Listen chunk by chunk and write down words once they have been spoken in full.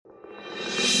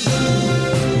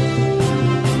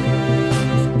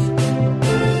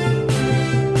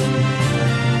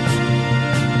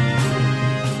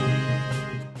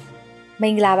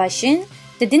မင်္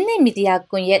ဂလာပါရှင်တည်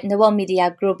င်းမီဒီယာကွန်ရဲ့ Nova Media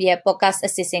Group ရဲ့ podcast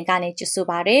အစီအစဉ်ကနေကြို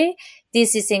ဆိုပါရစေဒီ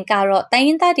အစီအစဉ်ကတော့တိုင်း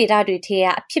ရင်းသားဒေသတွေထဲက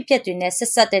အဖြစ်အပျက်တွေနဲ့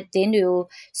ဆက်ဆက်တဲ့တင်းတွေ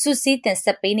ကိုစုစည်းတင်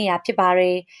ဆက်ပေးနေတာဖြစ်ပါ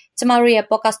တယ်ကျမတို့ရဲ့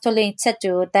podcast ထုတ်လွှင့်ချက်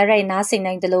တွေကိုတိုက်ရိုက်နားဆင်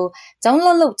နိုင်တယ်လို့ကျော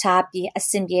င်းလှုပ်ချပြီး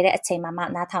အဆင်ပြေတဲ့အချိန်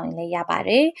မှာနားထောင်ရင်လည်းရပါတ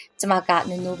ယ်ကျမက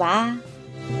နူးနူးပါ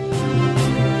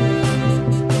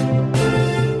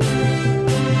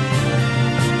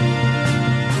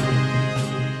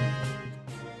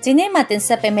ဒီနေ့မှတင်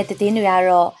ဆက်ပေးမယ့်သတင်းတွေ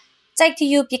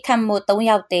ကတော့ကြိုက်တီယူပြစ်ခတ်မှု3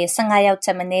ယောက်တည်း15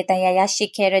ယောက်ချက်မနေတန်ရာရ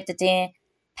ရှိခဲ့တဲ့သတင်း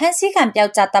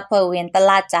ဖန်စီခံပြောက်ကြတပ်ဖွဲ့ဝင်တ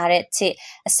လကြာ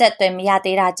တဲ့ချစ်အဆက်အသွယ်မရ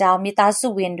သေးတာကြောင့်မိ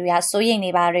သားစုဝင်တွေကစိုးရိမ်နေ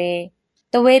ပါတယ်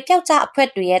။တဝေပြောက်ကြအဖွဲ့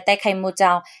တွေရဲ့တိုက်ခိုက်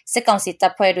မှုကြောင့်စစ်ကောင်စီ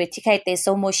တပ်ဖွဲ့တွေထိခိုက်သေး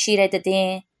ဆုံးမှုရှိတဲ့သ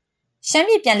တင်းရှ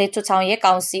မ်းပြည်ပြန်လည်ထူထောင်ရေး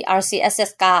ကောင်စီ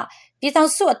RCSS ကပြည်ထောင်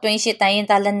စုအတွင်းရှိတိုင်းရ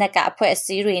င်းသားလက်နက်ကအဖွဲ့အစ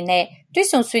ည်းတွေနဲ့တွဲ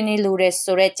ဆုံဆွေးနွေးလို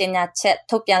တဲ့ဆိုတဲ့ကြေညာချက်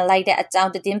ထုတ်ပြန်လိုက်တဲ့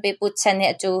အကြောင်းသတင်းပေးပို့ချက်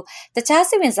နဲ့အတူ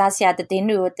တခြားစိတ်ဝင်စားစရာသတ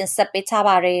င်းတွေကိုတင်ဆက်ပေး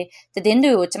ထားပါရယ်သတ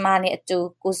င်းတွေကိုကျွန်မနဲ့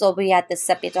အတူကိုစောပေးရတင်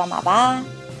ဆက်ပေးသွား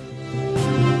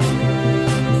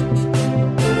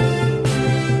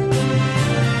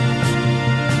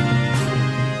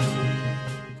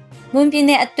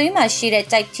မှာပါမွန်ပြည်နယ်အတွင်းမှာရှိ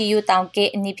တဲ့ကြိုက်တီယူတောင်ကဲ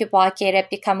အနီးဖြစ်ပွားခဲ့တဲ့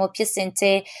ပြစ်ခတ်မှုဖြစ်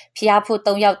စဉ်ကျဖျားဖို့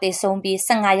3ယောက်သေဆုံးပြီး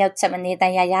15ယောက်ချက်မနေ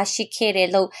တန်ရာရရှိခဲ့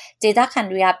တယ်လို့ဒေသခံ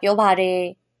တွေကပြောပါတယ်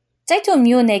။ကြိုက်ထု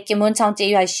မြို့နယ်ကင်မွန်ချောင်း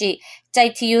ကျေးရွာရှိကြို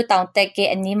က်တီယူတောင်တက်ကဲ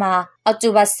အနီးမှာအောက်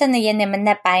တိုဘာ12ရက်နေ့မန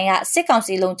က်ပိုင်းကစစ်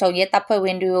ကောင်စီလုံခြုံရေးတပ်ဖွဲ့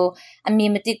ဝင်တွေကိုအ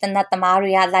မည်မသိတနတ်သမား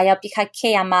တွေကလာရောက်ပစ်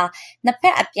ခတ်ခဲ့ရမှာနှစ်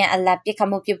ဖက်အပြန်အလှန်ပစ်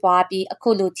ခတ်မှုဖြစ်ပွားပြီး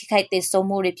အခုလိုထိ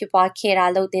ခိုက်သေဆုံးမှုတွေဖြစ်ပွားခဲ့တာ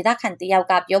လို့ဒေသခံတယောက်က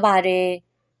ပြောပါတယ်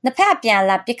။နှစ်ဖက်အပြန်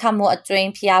လာပစ်ခတ်မှုအတွ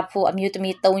င်းဖျားဖို့အမျိုးသ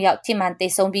မီး3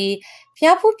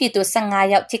ယောက်ထိမှန်သေဆုံးပြီးဖျားဖို့ပြည်သူ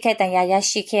15ယောက်ထိခိုက်ဒဏ်ရာရ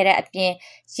ရှိခဲ့တဲ့အပြင်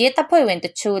ရဲတပ်ဖွဲ့ဝင်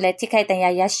တချို့လည်းထိခိုက်ဒဏ်ရာ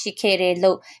ရရှိခဲ့တယ်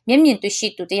လို့မျက်မြင်တွေ့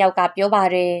ရှိသူတယောက်ကပြောပါ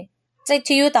တယ်။ကြိုက်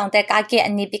တီယူတောင်တက်ကားက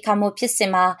အနီးပစ်ခတ်မှုဖြစ်စ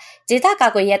ဉ်မှာဒေသကာ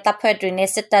ကွယ်ရေးတပ်ဖွဲ့တွေနဲ့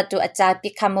စစ်တပ်တို့အကြိုက်ပ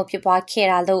စ်ခတ်မှုဖြစ်ပွား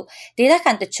ခဲ့တာလို့ဒေသ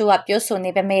ခံတချို့ကပြောဆို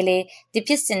နေပေမဲ့လ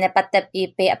ည်းဒီဖြစ်စဉ်နဲ့ပတ်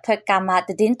သက်ပြီးပေအဖွဲ့ကမှသ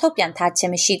တင်းထုတ်ပြန်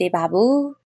ထားခြင်းမရှိသေးပါဘူး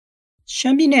။ရှ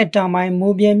မ်းပြည်နယ်တောင်ပို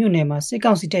င်းမိုးပြဲမြို့နယ်မှာစစ်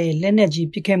ကောင်စီတပ်ရဲ့လက်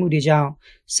နက်ကြီးပစ်ခတ်မှုတွေကြောင့်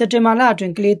စက်တင်ဘာလအတွ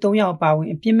င်းကလေး3ယောက်အပါအဝင်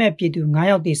အပြစ်မဲ့ပြည်သူ9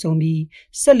ယောက်သေဆုံးပြီး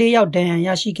14ယောက်ဒဏ်ရာ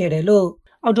ရရှိခဲ့တယ်လို့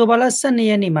အောက်တိုဘာလ12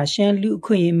ရက်နေ့မှာရှမ်းလူ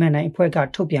အခွင့်အရေးမှန်တိုင်းအဖွဲ့က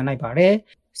ထုတ်ပြန်လိုက်ပါတယ်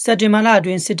။စက်တင်ဘာလအ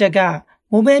တွင်းစစ်တပ်က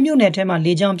မိုးပြဲမြို့နယ်ထဲမှာ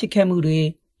လေကြောင်းပစ်ခတ်မှု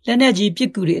တွေလက်နက်ကြီးပစ်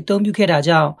ကူတွေအုံပြုခဲ့တာ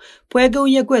ကြောင့်ပွဲကု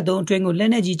န်းရက်ကွက်3အတွင်းကိုလက်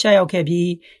နက်ကြီးကျရောက်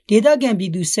ခဲ့ပြီးဒေသခံပြည်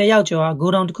သူ10ယောက်ကျော်ဟာ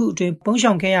ဂိုဒေါင်တစ်ခုအတွင်းပုံ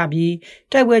ရှောင်ခဲ့ရပြီး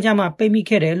တိုက်ပွဲကြ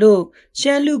မှာပိတ်မိခဲ့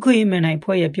တယ်လို့ရှမ်းလူခွေမှန်နိုင်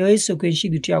ဖွဲ့ရဲ့ပြောရေးဆိုခွင့်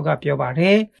ရှိသူတယောက်ကပြောပါ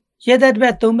တယ်။ရဲတပ်ဘ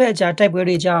က်3ဘက်အကြားတိုက်ပွဲ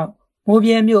တွေကြောင့်မိုး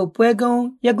ပြဲမြို့ပွဲကုန်း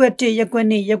ရက်ကွက်1ရက်ကွက်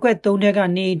2ရက်ကွက်3တဲ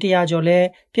ကနေ100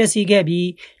ကျော်လဲပျက်စီး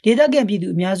ခဲ့ပြီးဒေသခံပြည်သူ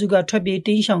အများစုကထွက်ပြေး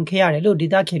တိမ်းရှောင်ခဲ့ရတယ်လို့ဒေ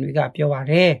သခံတွေကပြောပါတ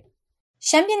ယ်။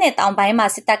ရှမ်းပြည်နယ်တောင်ပိုင်းမှာ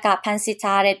စစ်တပ်ကဖမ်းဆီး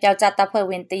ထားတဲ့ပျောက်ကြား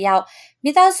တပ်ဖွဲ့ဝင်တယောက်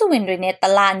မိသားစုဝင်တွေနဲ့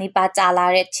တလအနီးပါ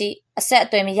ကြာလာတဲ့အထိအဆက်အ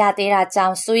သွယ်မရ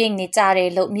သေးတာကြောင့်စိုးရိမ်နေကြ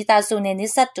တယ်လို့မိသားစုနဲ့နှိ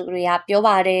စက်သူတွေ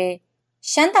ကပြောပါတယ်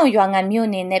ရှမ်းတောင်ရွာငံမြို့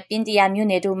နယ်နဲ့ပင်တရာ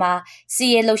မြို့နယ်တို့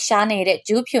မှာစီရဲလှရှားနေတဲ့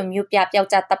ဂျူးဖြူမြို့ပြပျောက်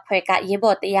ကြားတပ်ဖွဲ့ကရဲ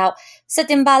ဘော်တယောက်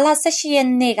စက်တင်ဘာလ18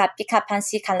ရက်နေ့ကပြစ်ခတ်ဖမ်း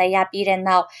ဆီးခံလိုက်ရပြီးတဲ့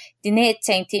နောက်ဒီနေ့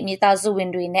အချိန်ထိမိသားစုဝ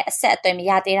င်တွေနဲ့အဆက်အသွယ်မ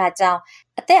ရသေးတာကြော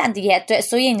င့်အသက်အန္တရာယ်အတွက်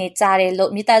စိုးရိမ်နေကြ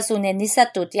တယ်လို့မိသားစုနဲ့နှိ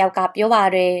စက်သူတယောက်ကပြောပါ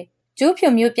တယ်ဂျူးဖြူ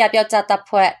မြို့ပြပျောက်ကြားတပ်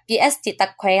ဖွဲ့ PST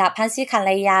တပ်ခွဲကဖမ်းဆီးခံ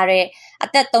လိုက်ရတဲ့အ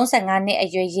သက်35နှစ်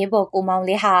အရွယ်ရဲဘော်ကို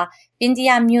မောင်လေးဟာပင်တ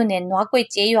ရာမြို့နယ်နွားကွေ့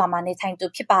ကျေးရွာမှာနေ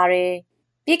ထိုင်သူဖြစ်ပါတယ်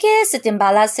ပြီးခဲ့တဲ့စက်တင်ဘာ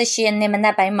လ18ရက်နေ့မန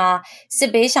က်ပိုင်းမှာစ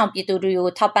စ်ဘေးရှောင်ပြည်သူတွေ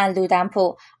ကိုထောက်ပံ့လူဒ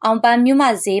န်းဖို့အောင်ပန်းမြို့မှာ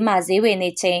ဈေးဝယ်နေ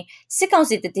ချိန်စစ်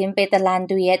ကောင်စီတည်င်းပေးတလန်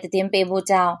တွေရဲ့တည်င်းပေးမှု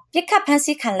ကြောင့်ပြစ်ခတ်ဖမ်း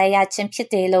ဆီးခံလိုက်ရခြင်းဖြစ်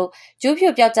တယ်လို့ဂျူးဖြူ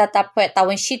ပြောက်ကြားတပ်ဖွဲ့တာဝ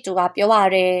န်ရှိသူကပြောပါ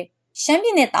တယ်ရှမ်းပြ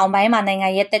ည်နယ်တောင်ပိုင်းမှာနိုင်ငံ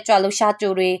ရဲ့တက်ကြွလှုပ်ရှား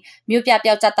သူတွေမြို့ပြ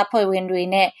ပြောက်ကြားတပ်ဖွဲ့ဝင်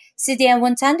တွေနဲ့စီဒီအန်ဝ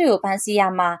န်ထမ်းတွေကိုဖမ်းဆီးရ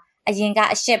မှာအရင်က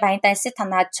အရှက်ပိုင်းတိုင်းစစ်ဌာ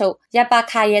နချုပ်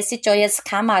ရပါခါရဲ့စစ်ကြောရဲ့စခ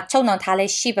န်းမှာချုပ်နှောင်ထားလဲ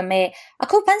ရှိပေမဲ့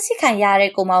အခုဖမ်းဆီးခံရတဲ့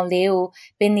ကိုမောင်လေးကို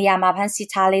ဘယ်နေရာမှာဖမ်း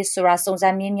ဆီးထားလဲဆိုတာစုံ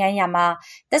စမ်းမြင်မြန်ရမှာ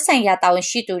သက်ဆိုင်ရာတာ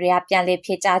ဝန်ရှိသူတွေကပြန်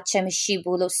လည်ဖြေကြားခြင်းမ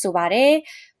ရှိဘူးလို့ဆိုပါတယ်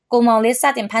ကိုမောင်လေးစ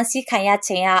တင်ဖမ်းဆီးခံ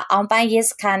ရချိန်ကအောင်ပန်းရဲ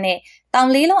စခန်းနဲ့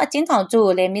တောင်လေးလုံးအကျဉ်းထောင်ကျို့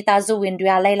ကိုလည်းမိသားစုဝင်တွေ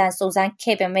ကလိုက်လံစုံစ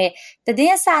မ်းခဲ့ပေမဲ့တည်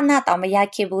င်းအစအနတောင်မရ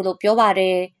ခဲ့ဘူးလို့ပြောပါ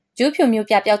တယ်ဂျူးဖြူ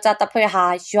မျိုးပြပျောက်ကြားတပ်ဖွဲ့ဟာ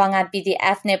ရွာငံ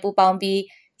PDF နဲ့ပူးပေါင်းပြီး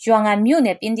ရွာငံမြို့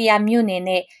နယ်ပင်တရာမြို့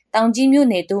နယ်နဲ့တောင်ကြီးမြို့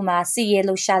နယ်တို့မှာစီရဲ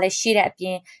လှရှာလက်ရှိတဲ့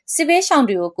အပြင်စစ်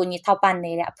ဘေးရှောင်တွေကိုကိုကြီးထောက်ပံ့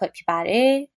နေတဲ့အဖွဲ့ဖြစ်ပါ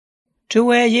တယ်။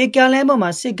ဒဝဲရေကလန်းပေါ်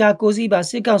မှာစစ်ကား6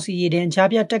စီးပါစစ်ကောင်စီရေတ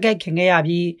န်းကြားပြတက်ခိုက်ခင်ခဲ့ရ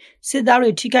ပြီးစစ်သား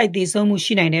တွေထိခိုက်ဒေဆုံး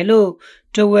မှုရှိနိုင်တယ်လို့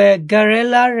ဒဝဲ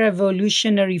Guerrilla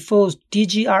Revolutionary Force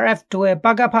DGRF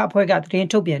ဒဝဲပကဖအဖွဲ့ကသတ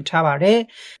င်းထုတ်ပြန်ထားပါတယ်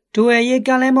။ဒဝဲရေက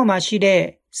လန်းပေါ်မှာရှိတဲ့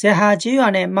ဇဟာကျေးရွာ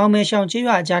နဲ့မောင်မဲရှောင်ကျေး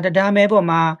ရွာကြားတ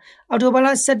ရားမဲပေါ်မှာအော်တိုဘာလ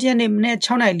17ရက်နေ့မနေ့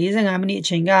6:45မိနစ်အ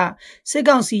ချိန်က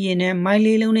စစ်ကောင်စီရင်နဲ့မိုင်း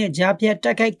လေးလုံးနဲ့ကြားပြတ်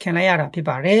တိုက်ခိုက်ခံလိုက်ရတာဖြစ်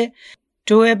ပါတယ်။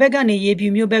ဒိုဝဲဘက်ကနေရေပြူ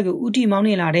မြို့ဘက်ကိုဥတီမောင်း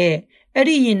နေလာတဲ့အဲ့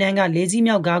ဒီရင်နှန်းက၄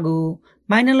စီးမြောက်ကား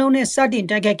ကိုမိုင်းနှလုံးနဲ့စတင်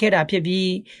တိုက်ခိုက်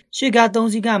ခဲ့တာဖြစ်ပြီးရှေ့ကား3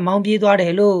စီးကမောင်းပြေးသွား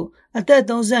တယ်လို့အသက်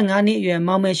35နှစ်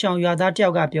အရွယ်မောင်မဲရှောင်ရွာသားတယော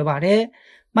က်ကပြောပါတယ်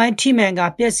။မိုင်းထီမန်က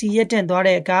ပြက်စီရက်တ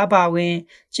န့်သွားတဲ့ကားပါဝင်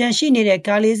ကြံရှိနေ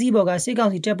တဲ့ကား၄စီးပေါ်ကစစ်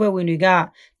ကောင်စီတပ်ဖွဲ့ဝင်တွေ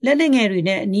ကလက်နက်ငယ်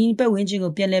တွေနဲ့အနီးပတ်ဝ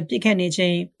န်းကျင်ကိုပြန်လည်ပစ်ခတ်နေချိ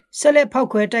န်ဆက်လက်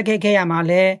ဖောက်ခွဲတိုက်ခိုက်ခဲ့ရ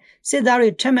မှာလဲစစ်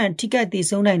သားတွေထပ်မံထိခိုက်ဒေ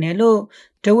ဆုံးနိုင်တယ်လို့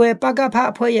ဒဝဲပကဖ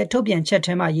အဖွဲ့ရဲ့ထုတ်ပြန်ချက်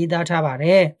ထဲမှာရေးသားထားပါ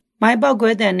တယ်။မိုင်း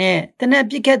ပေါက်ကွဲတံနဲ့တ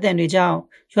နက်ပစ်ခတ်တံတွေကြော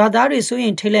င့်ရွာသားတွေစိုး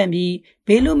ရင်ထိတ်လ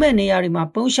န့်ပြီးဘေးလွတ်မဲ့နေရာတွေ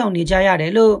မှာပုန်းရှောင်နေကြရတယ်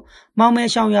လို့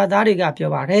မောင်မဲရှောင်ရွာသားတွေ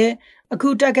ကပြောပါတယ်။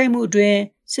အခုတိုက်ခိုက်မှုအတွင်း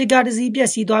စစ်ကားတစ်စီးပျက်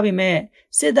စီးသွားပေမဲ့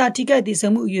စစ်သားထိ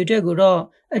ခိုက်ဒေဆုံးမှုအရေးအတွက်ကိုတော့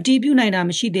အတည်ပြုနိုင်တာ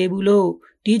မရှိသေးဘူးလို့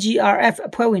DGRF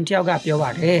အဖွဲ့ဝင်တယောက်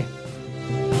ကပြောပါတယ်။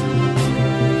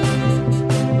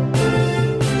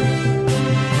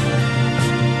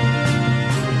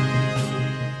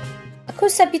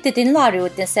အခုဆက်ပြီးတင်လွှာတွေ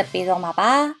ကိုတင်ဆက်ပေးတော့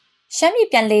မှာပါရှမ်းပြည်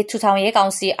ပြန်လည်ထူထောင်ရေးကော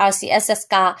င်စီ RCSS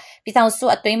ကပြည်ထောင်စု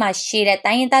အတွင်းမှာရှိ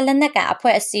တဲ့တိုင်းရင်းသားလက်နက်ကိုင်အ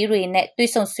ဖွဲ့အစည်းတွေနဲ့တွဲ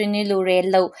ဆုံဆွေးနွေးလို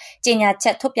တဲ့လို့ကြေညာချ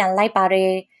က်ထုတ်ပြန်လိုက်ပါတ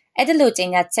ယ်အဲ့ဒီလို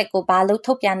ကြေညာချက်ကိုဘာလို့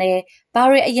ထုတ်ပြန်လဲဘာ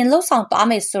တွေအရင်လှုပ်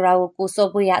ဆောင်သွားမယ်ဆိုတာကိုစိုး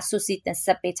ပွေရစူးစီးတင်ဆ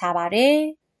က်ပေးထားပါ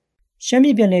တယ်ရှမ်းပြ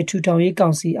ည်ပြန်လည်ထူထောင်ရေးကော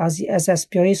င်စီ RCSS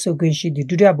ပြောရေးဆိုခွင့်ရှိသူ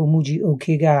ဒုတိယဗိုလ်မှူးကြီး OK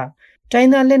ကတို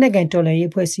င်းသားလက်နက်ကိုင်တော်လှန်ရေး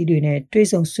အဖွဲ့အစည်းတွေနဲ့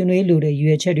တွဲဆုံဆွေးနွေးလိုတဲ့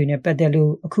ရည်ရွယ်ချက်တွေနဲ့ပတ်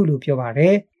သက်လို့အခုလိုပြောပါတ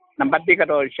ယ်နံပါတ်1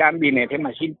ကတော့ရှမ်းပြည်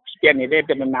နယ်ထဲမှာရှိပြနေတဲ့ပြ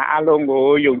ည်နာအလုံးကို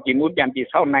ယုံကြည်မှုပြန်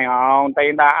တည်ဆောက်နိုင်အောင်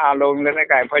တိုင်းသားအလုံးလက်နက်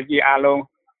ကိုင်ဖွဲ့စည်းအလုံး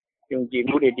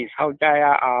ယုံကြည်မှုတွေတည်ဆောက်ကြရ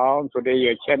အောင်ဆိုတဲ့ရည်ရွ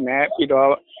ယ်ချက်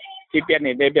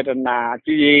နဲ့ပြီးတော့ဒီပြနေတဲ့ပြည်နာဒီ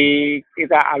ကိစ္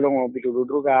စအလုံး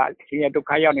ကိုပြည်သူလူထုကဆင်းရဲဒုက္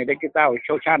ခရောက်နေတဲ့ကိစ္စ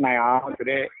ကိုရှော့ချနိုင်အောင်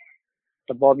ဆိုတဲ့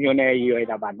သဘောမျိုးနဲ့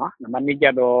ရည်ရွယ်တာပါနော်နံပါတ်2ကျ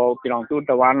တော့ပြည်တော်စု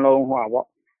တဝမ်းလုံးဟောပေါ့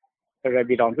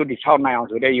ပြည်တော်စုတည်ဆောက်နိုင်အောင်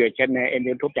ဆိုတဲ့ရည်ရွယ်ချက်နဲ့အင်း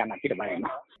ထုတ်ပြန်တာဖြစ်ပါ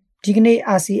တယ်နော်ဒီကနေ့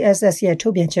RCSS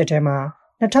ရဲ့ထုတ်ပြန်ချက်ထဲမှာ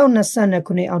2022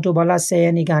ခုနှစ်အောက်တိုဘာလ10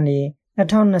ရက်နေ့ကနေ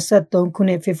2023ခု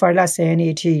နှစ်ဖေဖော်ဝါရီလ10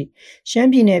ရက်နေ့အထိရှမ်း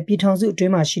ပြည်နယ်ပြည်ထောင်စု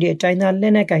အတွင်းမှာရှိတဲ့တိုင်းသား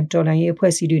လက်နက်ကိုင်တော်လှန်ရေး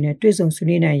အဖွဲ့အစည်းတွေနဲ့တွေ့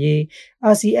ဆုံဆွေးနွေးနိုင်ရေး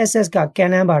RCSS ကက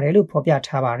မ်းလှမ်းပါ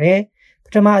တယ်လို့ဖော်ပြထားပါတယ်။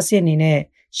ပထမအဆင့်အနေနဲ့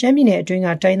ရှမ်းပြည်နယ်အတွင်း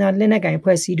ကတိုင်းသားလက်နက်ကိုင်အ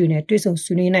ဖွဲ့အစည်းတွေနဲ့တွေ့ဆုံ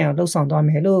ဆွေးနွေးနိုင်အောင်လှုံ့ဆော်သွားမ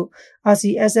ယ်လို့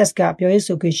RCSS ကပြောရေး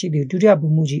ဆိုခွင့်ရှိသူဒုတိယ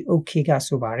ဗိုလ်မှူးကြီး OK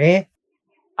ကဆိုပါ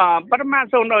တယ်ပထမ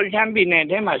ဆုံးတော့ရှမ်းပြည်နယ်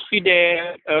ထဲမှာရှိ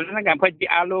တဲ့လက်နက်ကိုင်ဖွဲ့စည်း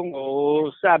အလုံးကို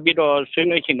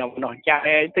စပြီးတော့ဆွေးနွေးချင်တော့နော်ကြားတ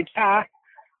ယ်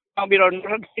တခြားနောက်ပြီးတော့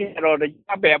နောက်တစ်ဆင့်တော့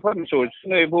ဘယ်အဖွဲ့မှ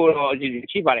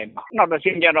ဆိုဆွေးနွေးဖို့တော့ရှိပါတယ်နောက်တစ်ဆ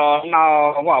င့်ကျတော့နော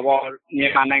က်မြန်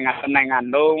မာ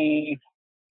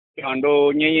နိုင်ငံလုံးကျွန်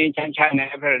တော်ငင်းငင်းချမ်းချမ်း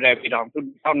နဲ့ဖက်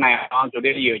တဲ့ပြည်တော်သူတောက်နိုင်အောင်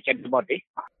ဆိုတဲ့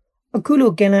ရည်ရွယ်ချက်ပေါ့လေအခု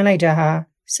လိုကမ်းလှမ်း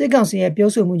လိုက်တာဟာစစ်ကောင်စီရဲ့ပြော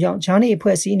ဆိုမှုကြောင့်ဂျားနေအ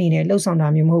ဖွဲ့အစည်းအနေနဲ့လှုံ့ဆော်တာ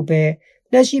မျိုးမဟုတ်ပဲ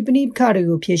လက်ရှိပဏိပ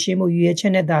ခတွေကိုဖြည့်ရှင်းမှု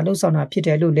ရည်ရွယ်ချက်နဲ့သာလှုံ့ဆော်တာဖြစ်တ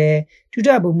ယ်လို့လည်းဒု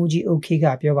တိယဗိုလ်မှူးကြီး OK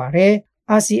ကပြောပါတယ်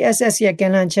။ RCSS ရဲ့က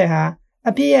မ်းလှမ်းချက်ဟာ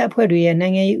အပြည့်ရဲ့အဖွဲ့တွေရဲ့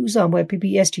နိုင်ငံရေးဥဆောင်ပွဲ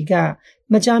PPST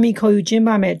ကမကြာမီခေါ်ယူကျင်း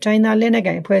ပမဲ့တိုင်းသားလက်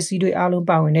နက်ကိုင်အဖွဲ့အစည်းတွေအားလုံး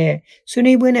ပါဝင်တဲ့ဆွေး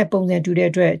နွေးပွဲနဲ့ပုံစံတူတဲ့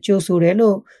အတွက်ကြိုဆို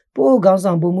တယ်လို့ပို့အုပ်ခေါ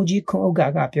င်းဆောင်ဗိုလ်မှူးကြီးခွန်ဥက္ကာ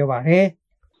ကပြောပါတယ်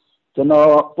။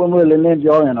ကျွန်တော်ပွင့်ပွင့်လင်းလ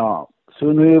င်းပြောရင်တော့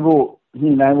ဆွေးနွေးဖို့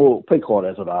ညှိနှိုင်းဖို့ဖိတ်ခေါ်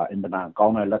တယ်ဆိုတာအင်မတန်ကော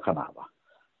င်းတဲ့လက္ခဏာပါ။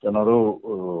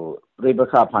ကျွန်တော်တို့ပြိ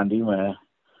ပခဖန်တီး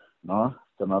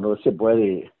မယ်နော်ကျွန်တော်တို့စစ်ပွဲ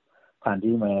တွေဖန်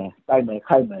တီးမယ်တိုက်မယ်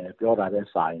ခိုက်မယ်ပြောတာ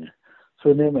တဲ့စာရင်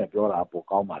ဆွေးနွေးမယ်ပြောတာပို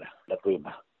ကောင်းပါတယ်လက်တွေ့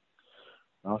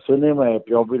မှာနော်ဆွေးနွေးမယ်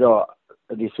ပြောပြီးတော့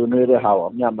ဒီဆွေးနွေးတဲ့ဟာကို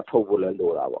အမြတ်မထုတ်ဖို့လည်း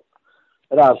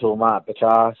လိုတာပေါ့အဲ့ဒါဆိုမှတ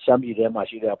ခြားရှမ်းပြည်ထဲမှာ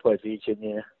ရှိတဲ့အဖွဲ့အစည်းချ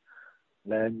င်းချင်း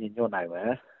လည်းညီညွတ်နိုင်မ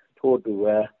ယ်ထို့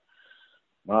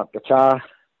အတူပဲနော်တခြား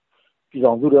ပြည်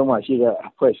တော်စုထဲမှာရှိ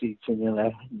တဲ့အဖွဲ့အစည်းချင်းချင်းလ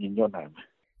ည်းညီညွတ်နိုင်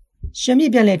မယ်ရှမ်းပြ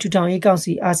ည်ပြည်နယ်ထူထောင်ရေးကောင်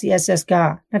စီ RCSS က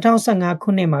2015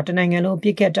ခုနှစ်မှာတနိုင်ငံလုံးအပြ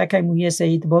စ်ကတ်တိုက်ခိုက်မှုရဲ့စ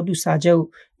ည်သဘောတူစာချုပ်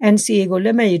NCA ကိုလ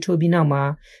က်မှတ်ရေးထိုးပြီးနောက်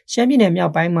မှာရှမ်းပြည်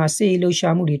နယ်မြောက်ပိုင်းမှာစစ်ရေး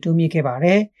လှုပ်ရှားမှုတွေတိုးမြင့်ခဲ့ပါတ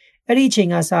ယ်။အဲ့ဒီအ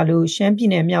ချိန်ကစလို့ရှမ်းပြည်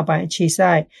နယ်မြောက်ပိုင်းအ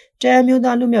ခြေစိုက်တရား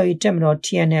မျိုးသားလူမျိုးရေးတပ်မတော်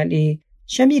TNLA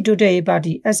ရှမ်းပြည်တိုးတက်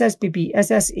ရေးပါတီ SSPP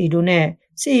SSA တို့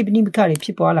နဲ့စစ်ရေးပဋိပက္ခ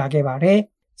တွေဖြစ်ပွားလာခဲ့ပါတယ်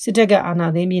။စစ်တပ်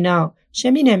ကအာဏာသိမ်းပြီး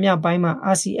နောက်ရှမ်းပြည်နယ်မြောက်ပိုင်းမှာ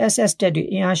RCSS တပ်တွေ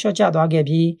အင်အားလျှော့ချသွား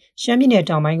ခဲ့ပြီးရှမ်းပြည်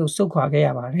နယ်တောင်ပိုင်းကိုဆုတ်ခွာခဲ့ရ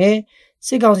ပါတယ်။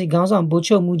စစ်ကောင်စီခေါင်းဆောင်ဗိုလ်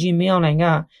ချုပ်မှူးကြီးမင်းအောင်လှိုင်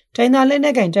ကတိုင်းသားလက်န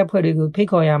က်ကိုင်တပ်ဖွဲ့တွေကိုဖိတ်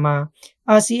ခေါ်ရမှာ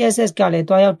RCSS ကလ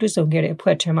ည်းတွားရောက်တွေ့ဆုံခဲ့တဲ့အ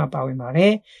ဖွဲ့ထဲမှာပါဝင်ပါ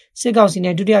တယ်။စစ်ကောင်စီ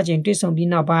နဲ့ဒုတိယကြိမ်တွေ့ဆုံပြီး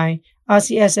နောက်ပိုင်း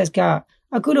RCSS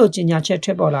ကအခုလိုကြေညာချက်ထွ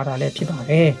က်ပေါ်လာတာလည်းဖြစ်ပါ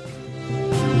တယ်။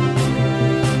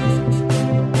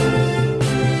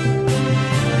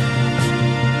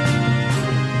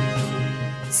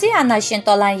ဆီ အာဏာရှင်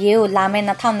တော်လှန်ရေးကိုလာမယ့်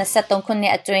2023ခုနှ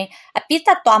စ်အတွင်းအပြစ်တ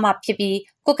က်သွားမှာဖြစ်ပြီး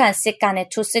ခုခံစစ်ကနဲ့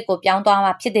ထိုးစစ်ကိုပြောင်းသွား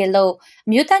မှာဖြစ်တယ်လို့အ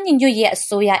မျိုးသားညီညွတ်ရေးအ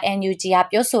စိုးရ NUG က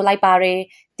ပြောဆိုလိုက်ပါတယ်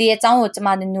။ဒီအကြောင်းကိုကျွန်မ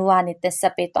နူကနေတင်ဆ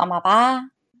က်ပေးသွားမှာပါ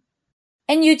။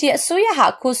 NUG အစိုးရဟာ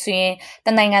အခုဆိုရင်တ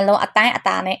နိုင်ငံလုံးအတိုင်းအ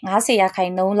တာနဲ့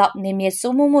90%လောက်နေမြေ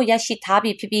စိုးမိုးမှုရရှိထား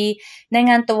ပြီဖြစ်ပြီးနိုင်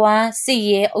ငံတော်ဝန်စစ်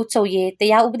ရေးအုပ်ချုပ်ရေးတ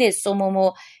ရားဥပဒေစိုးမိုးမှု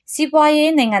စီးပွား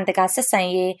ရေးနိုင်ငံတကာဆက်ဆံ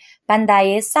ရေးဗန်ဒါ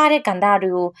ရေးစတဲ့ကဏ္ဍ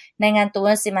တွေကိုနိုင်ငံတော်ဝ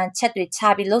န်စီမံချက်တွေချ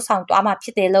ပြီးလှုပ်ဆောင်သွားမှာဖြ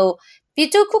စ်တယ်လို့ပြည်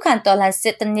သူ့ခုခံတော်လှန်စ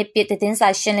စ်တနစ်ပြည့်တင်စာ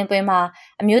ရှင်းလင်းပွဲမှာ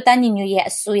အမျိုးသားညီညွတ်ရေး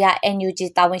အစိုးရ NUG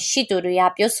တာဝန်ရှိသူတွေက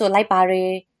ပြောဆိုလိုက်ပါတ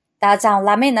ယ်။ဒါကြောင့်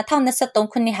လာမယ့်2023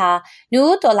ခုနှစ်ဟာလူ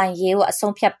ဦးတော်လှန်ရေးကိုအ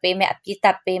ဆုံးဖြတ်ပေးမဲ့အပြည့်တ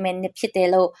က်ပေးမဲ့နှစ်ဖြစ်တယ်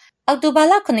လို့အောက်တိုဘာ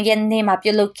လ9ရက်နေ့မှာ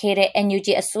ပြုလုပ်ခဲ့တဲ့ NUG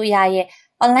အစိုးရရဲ့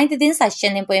online သတင်းစာရှ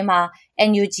င်းလင်းပွဲမှာ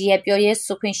NUG ရဲ့ပြောရေး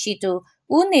ဆိုခွင့်ရှိသူ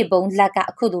ဦးနေဘုံလက်က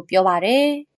အခုလိုပြောပါတယ်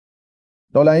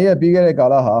။တော်လှန်ရေးပြီးခဲ့တဲ့ကာ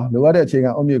လဟာလိုအပ်တဲ့အခြေခံ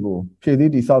အုတ်မြစ်ကိုဖြည့်ဆ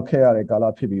ည်းတည်ဆောက်ခဲ့ရတဲ့ကာလ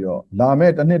ဖြစ်ပြီးတော့လာမ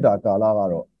ယ့်တစ်နှစ်တာကာလက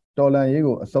တော့တော်လှန်ရေး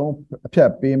ကိုအဆုံးအဖြတ်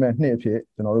ပေးမဲ့နှစ်အဖြစ်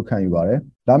ကျွန်တော်တို့ခံယူပါတယ်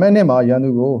။လာမယ့်နှစ်မှာရန်သူ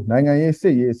ကိုနိုင်ငံရေးစ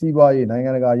စ်ရေးစီးပွားရေးနိုင်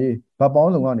ငံတကာရေးဗတ်ပေါ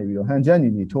င်းစုံကနေပြီးတော့ဟန်ချက်ညီ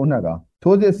ညီထိုးနှက်က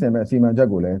ထိုးစစ်ဆင်မဲ့စီမံချက်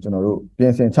ကိုလည်းကျွန်တော်တို့ပြ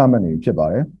င်ဆင်ချမှတ်နေဖြစ်ပါ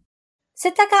တယ်။စ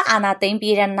စ်တပ်ကအာဏာသိမ်း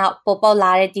ပြီးတဲ့နောက်ပေါ်ပေါက်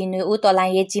လာတဲ့ဒီမျိုးဦးတော်လှ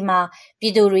န်ရေးကြီးမှာပြ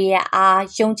ည်သူတွေရဲ့အား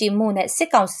ယုံကြည်မှုနဲ့စစ်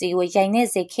ကောင်စီကိုရိုက်နှက်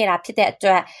စေခဲ့တာဖြစ်တဲ့အတွ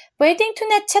က်ပွဲတင်းထွ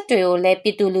န်းတဲ့ချက်တွေကိုလည်းပြ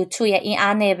ည်သူလူထုရဲ့အင်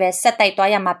အားနဲ့ပဲဆက်တိုက်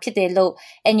သွားရမှာဖြစ်တယ်လို့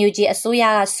NUG အစိုးရ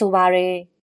ကဆိုပါတယ်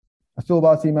။အဆို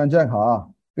ပါစီမံချက်ဟာ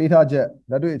ပေးထားချက်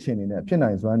လက်တွေ့အခြေအနေနဲ့ဖြစ်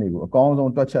နိုင်စွမ်းတွေကိုအကောင်း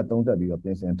ဆုံးတွက်ချက်သုံးသပ်ပြီးတော့ပြ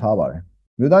င်ဆင်ထားပါတယ်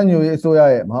။မြို့သားညိုရေးအစိုးရ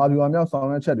ရဲ့မဟာဗျူဟာမြောက်ဆောင်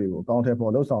ရွက်ချက်တွေကိုအကောင့်ထဲ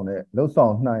ပေါ်လှုပ်ဆောင်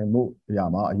နိုင်မှုအရာ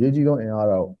မှာအရေးကြီးဆုံးအင်အား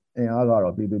က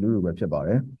တော့ပြည်သူလူထုပဲဖြစ်ပါတ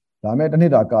ယ်။ဒါမဲ့တစ်နှ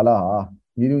စ်တာကာလဟာ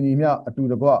ညီလူညီမျှအတူ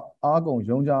တကွအားကုန်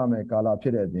ရုံးကြရမယ့်ကာလဖြ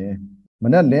စ်တဲ့အပြင်မ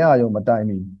နဲ့လင်းအာရုံမတိုင်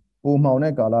မီပုံမှောင်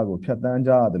တဲ့ကာလကိုဖြတ်တန်း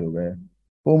ကြရတယ်လို့ပဲ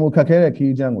ပုံမခက်ခဲတဲ့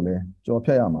ခီးချမ်းကိုလည်းကြော်ဖြ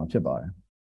တ်ရမှာဖြစ်ပါတယ်။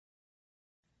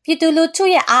ပြည်သူလူထု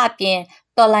ရဲ့အားအပြင်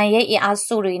တော်လှန်ရေးအင်အား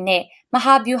စုတွေနဲ့မ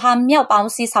ဟာဗျူဟာမြောက်ပေါ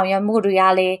င်းစည်းဆောင်ရွက်မှုတွေက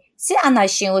လည်းစစ်အာဏာ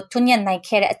ရှင်ကိုထွန်းညှက်နိုင်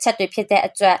ခဲ့တဲ့အချက်တွေဖြစ်တဲ့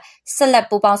အတွက်ဆက်လက်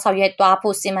ပူးပေါင်းဆောင်ရွက်သွား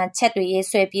ဖို့စီမံချက်တွေရေး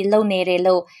ဆွဲပြီးလုပ်နေတယ်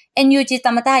လို့ NUG သ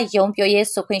မ္မတရုံးပြောရေး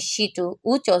ဆိုခွင့်ရှိသူ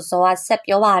ဦးကျော်စောကဆက်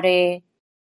ပြောပါတယ်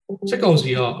။စစ်ကောင်စီ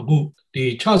ကအခုဒီ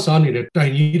ချစားနေတဲ့တို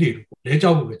င်ကြီးတွေလဲ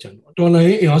ကြောက်ဖို့ပဲကြံတော့တော်လှန်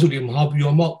ရေးအင်အားစုတွေမဟာဗျူ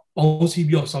ဟာမြောက်ပေါင်းစည်း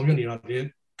ပြီးတော့ဆောင်ရွက်နေတာလေ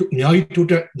အများကြီးတိုး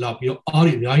တက်လာပြီးတော့အား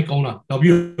တွေအများကြီးကောင်းလာနောက်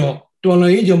ပြီးတော့တော်လှ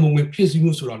န်ရေးရမုံဝင်ဖြစ်စည်း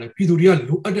မှုဆိုတာလေပြည်သူတွေက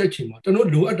လိုအပ်တဲ့အချိန်မှာကျွန်တော်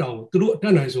လိုအပ်တာကိုသူတို့အတ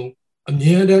တ်နိုင်ဆုံးအ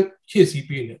မြဲတမ်းဖြည့်ဆည်း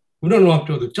ပေးနေဘုရားတော်က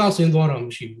ပြောသူကြဆင်းသွားတာမ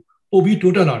ရှိဘူးပို့ပြီး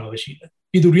တိုးတက်လာတာရှိတယ်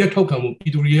ပြည်သူတွေရဲ့ထောက်ခံမှုပြ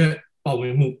ည်သူတွေရဲ့ပါဝ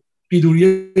င်မှုပြည်သူတွေ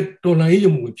ရဲ့တော်လှန်ရေးရ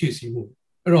မုံဝင်ဖြည့်ဆည်းမှု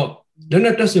အဲ့တော့လက်န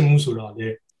က်တပ်ဆင်မှုဆိုတာလေ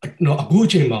အခုအ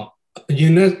ချိန်မှာအရ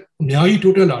င်နဲ့အများကြီး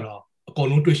တိုးတက်လာတာအကုန်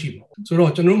လုံးတွေ့ရှိပါဆို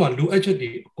တော့ကျွန်တော်တို့မှာလိုအပ်ချက်တွေ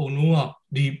အကုန်လုံးက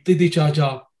ဒီတိတိကျကျ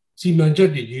စီမံချက်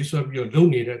တွေရေးဆွဲပြီးတော့လုပ်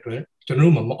နေတဲ့အတွက်ကျွန်တော်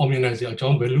တို့မှာမအောင်မြင်နိုင်စရာအကြော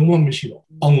င်းပဲလုံးဝမရှိတော့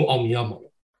အောင်မြင်ရမှာ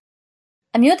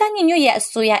အမျိုးသားညီညွတ်ရေးအ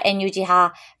စိုးရ NUG ဟာ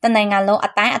တနိုင်ငံလုံးအ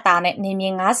တိုင်းအတာနဲ့နေမြေ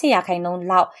90%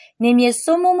လောက်နေမြေ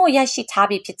စိုးမိုးမှုရရှိထား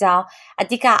ပြီဖြစ်ကြောင်းအ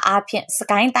ဓိကအားဖြင့်စ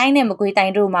ကိုင်းတိုင်းနဲ့မကွေးတို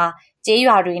င်းတို့မှာကျေး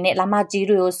ရွာတွေနဲ့လမကြီး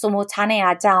တွေကိုစိုးမိုးထားနေ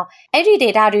တာကြောင့်အဲ့ဒီဒေ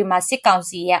သတွေမှာစစ်ကောင်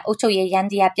စီရဲ့အုပ်ချုပ်ရေးရန်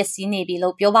တရားပျက်စီးနေပြီ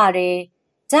လို့ပြောပါတယ်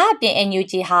။ဒါအပြင်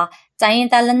NUG ဟာတိုင်းရ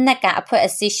င်းသားလက်နက်ကန်အဖွဲ့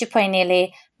အစည်း၈ဖွဲ့နဲ့လေ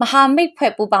မဟာမိတ်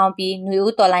ဖွဲ့ပူးပေါင်းပြီးຫນွေ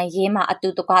ဦးတော်လှန်ရေးမှာအတူ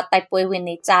တကွတိုက်ပွဲဝင်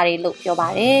နေကြတယ်လို့ပြောပါ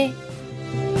တယ်။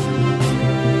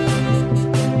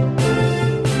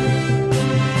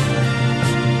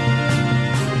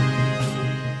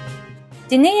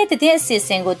ဒီနေ့ရဲ့တည်အစီအစ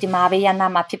ဉ်ကိုဒီမှာပဲရနာ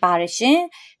မှာဖြစ်ပါရရှင်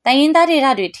။တိုင်းရင်းသားဒေသ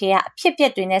တွေထဲကအဖြစ်ပြ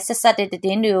က်တွေနဲ့ဆက်ဆက်တဲ့သတ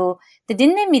င်းတွေကိုသတ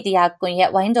င်းနဲ့မီဒီယာကွန်ရ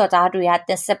က်ဝိုင်းတော်သားတွေကတ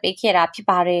င်ဆက်ပေးခဲ့တာဖြစ်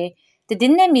ပါတယ်။သတ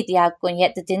င်းနဲ့မီဒီယာကွန်ရ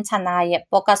က်သတင်းဌာနရဲ့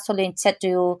podcast ဆိုလင်းချက်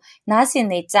တွေကိုနားဆင်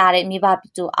နေကြတဲ့မိဘပြ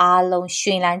ည်သူအားလုံးရွှ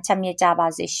င်လန်းချမ်းမြေ့ကြပါ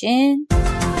စေရှင်။